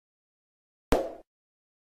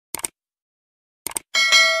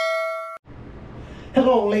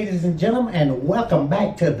Hello, ladies and gentlemen, and welcome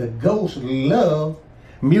back to the Ghost Love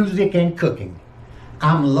Music and Cooking.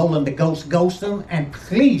 I'm Lolan the Ghost Gholston, and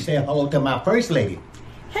please say hello to my first lady.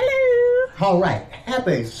 Hello. All right,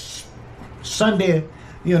 happy Sunday,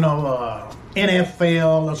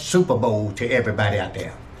 NFL Super Bowl to everybody out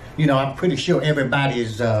there. I'm pretty sure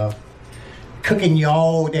everybody's cooking you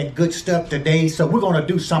all that good stuff today. So we're gonna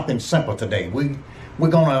do something simple today. We're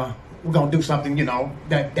gonna do something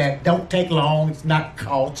that don't take long. It's not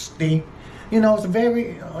costly. It's a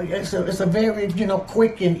very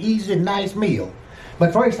quick and easy, nice meal.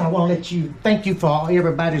 But first, I want to thank you for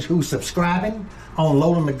everybody who's subscribing on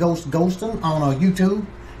Lolan the Ghost Gholston on YouTube,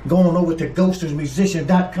 going over to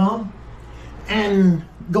ghostsmusician.com, and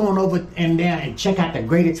going over in there and check out the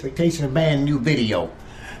Great Expectations Band new video.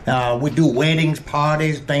 We do weddings,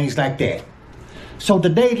 parties, things like that. So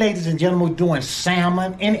today, ladies and gentlemen, we're doing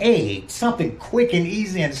salmon and eggs. Something quick and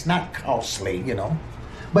easy, and it's not costly,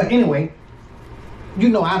 But anyway,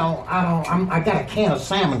 I got a can of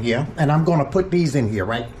salmon here, and I'm gonna put these in here,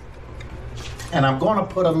 right? And I'm gonna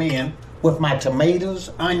put them in with my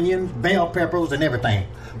tomatoes, onions, bell peppers, and everything.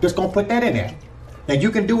 Just gonna put that in there. Now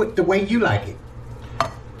you can do it the way you like it.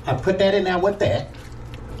 I put that in there with that.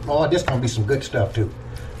 Oh, this gonna be some good stuff too.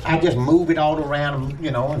 I just move it all around, and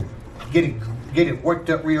get it worked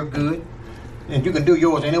up real good. And you can do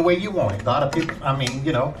yours any way you want it. A lot of people,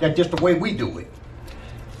 that's just the way we do it.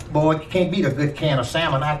 Boy, you can't beat a good can of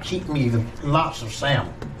salmon. I keep me lots of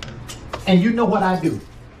salmon. And you know what I do?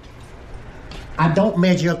 I don't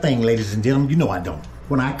measure a thing, ladies and gentlemen. You know I don't.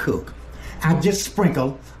 When I cook, I just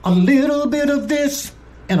sprinkle a little bit of this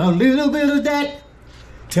and a little bit of that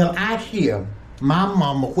till I hear my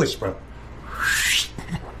mama whisper,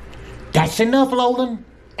 "That's enough, Lolan,"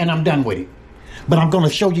 and I'm done with it. But I'm going to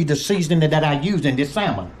show you the seasoning that I use in this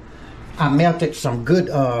salmon. I melted some good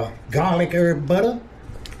garlic herb butter,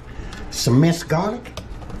 some minced garlic,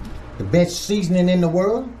 the best seasoning in the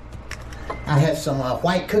world. I had some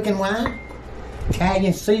white cooking wine,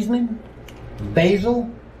 Italian seasoning, basil,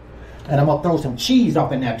 and I'm going to throw some cheese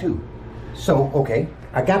up in there too. So, okay,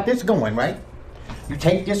 I got this going, right? You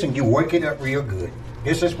take this and you work it up real good.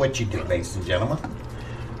 This is what you do, ladies and gentlemen.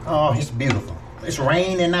 Oh, it's beautiful. It's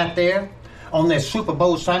raining out there on this Super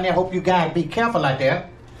Bowl Sunday. I hope you guys be careful out there.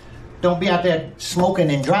 Don't be out there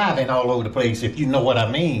smoking and driving all over the place, if you know what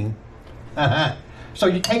I mean. So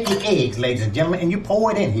you take your eggs, ladies and gentlemen, and you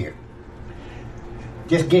pour it in here.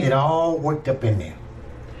 Just get it all worked up in there.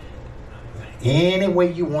 Any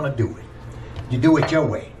way you want to do it. You do it your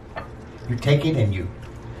way. You take it and you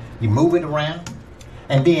move it around.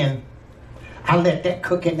 And then I let that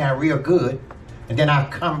cook in there real good. And then I'll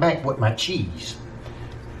come back with my cheese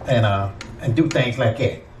and do things like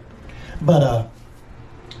that. But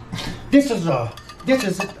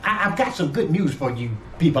I've got some good news for you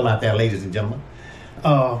people out there, ladies and gentlemen.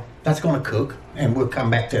 That's gonna cook, and we'll come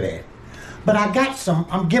back to that. But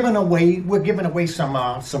we're giving away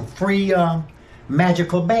some free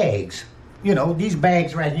magical bags. These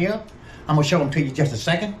bags right here. I'm gonna show them to you just a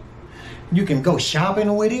second. You can go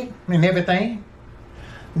shopping with it and everything.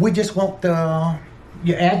 We just want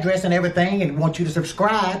your address and everything, and want you to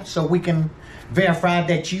subscribe so we can verify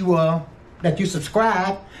that you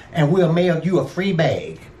subscribe, and we'll mail you a free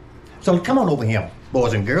bag. So come on over here,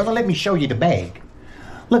 boys and girls, and let me show you the bag.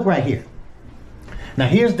 Look right here. Now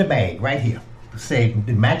here's the bag right here. Say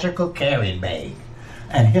the magical carrying bag,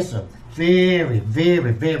 and it's a very,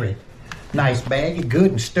 very, very nice bag. It's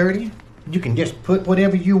good and sturdy. You can just put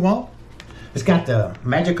whatever you want. It's got the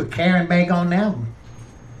magical carrying bag on now.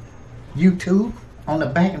 YouTube on the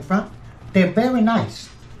back and front. They're very nice.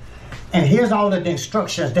 And here's all of the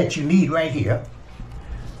instructions that you need right here.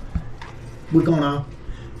 We're gonna,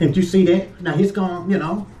 if you see that, now he's gonna,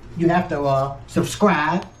 you have to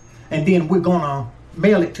subscribe, and then we're gonna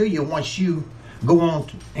mail it to you once you go on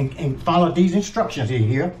and follow these instructions in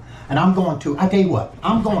here. And I tell you what,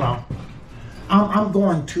 I'm going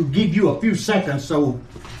to give you a few seconds so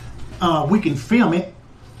we can film it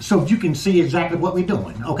so you can see exactly what we're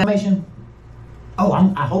doing, okay? Oh,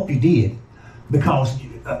 I hope you did, because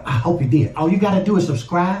I hope you did. All you got to do is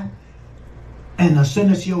subscribe and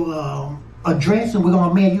send us your address, and we're going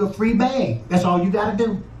to mail you a free bag. That's all you got to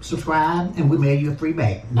do. Subscribe, and we mail you a free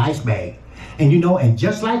bag. Nice bag. And and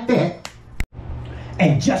just like that,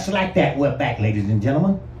 we're back, ladies and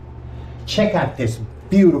gentlemen. Check out this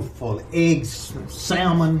beautiful eggs,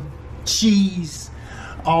 salmon, cheese,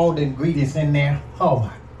 all the ingredients in there. Oh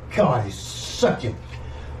my God, it's succulent.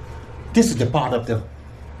 This is the part of the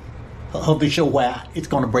show where it's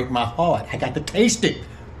gonna break my heart. I got to taste it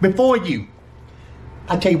before you.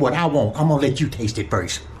 I tell you what I want. I'm gonna let you taste it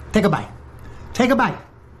first. Take a bite. Take a bite.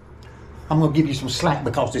 I'm going to give you some slack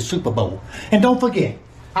because it's Super Bowl. And don't forget,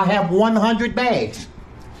 I have 100 bags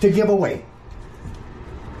to give away.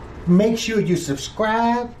 Make sure you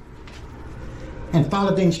subscribe and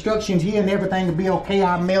follow the instructions here, and everything will be okay.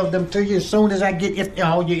 I'll mail them to you as soon as I get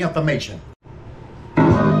all your information.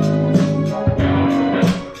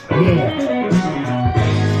 Yeah.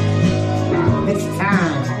 It's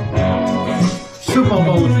time. Super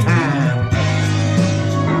Bowl time.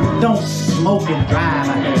 Don't smoke and drive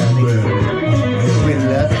out there, nigga. We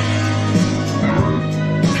love it.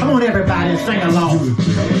 Come on, everybody, and sing along.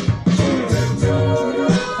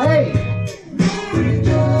 Hey.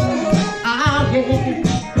 Ah, yeah.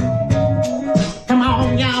 Come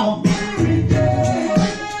on, y'all.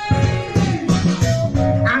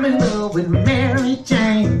 I'm in love with Mary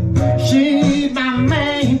Jane. She's my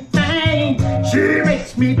main thing. She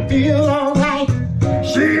makes me feel alright.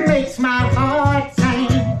 She makes my heart sing.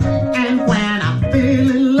 And when I'm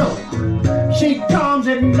feeling low, she comes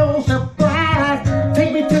and no surprise.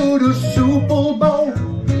 Take me to the Super Bowl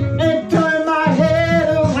and turn my head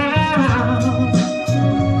around.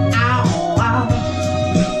 Ow, ow.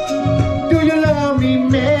 Do you love me,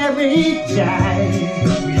 Mary Jane?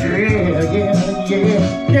 Yeah, yeah,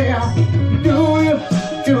 yeah, yeah. Do you?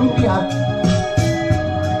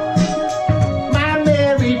 My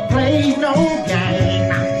Mary plays no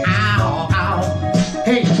game. Ow, ow.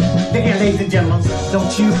 Hey, there, ladies and gentlemen,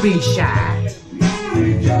 don't you be shy.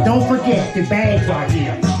 Don't forget the bags are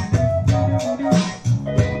here.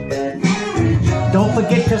 Don't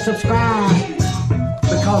forget to subscribe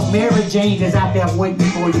because Mary Jane is out there waiting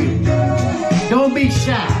for you. Don't be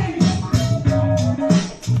shy.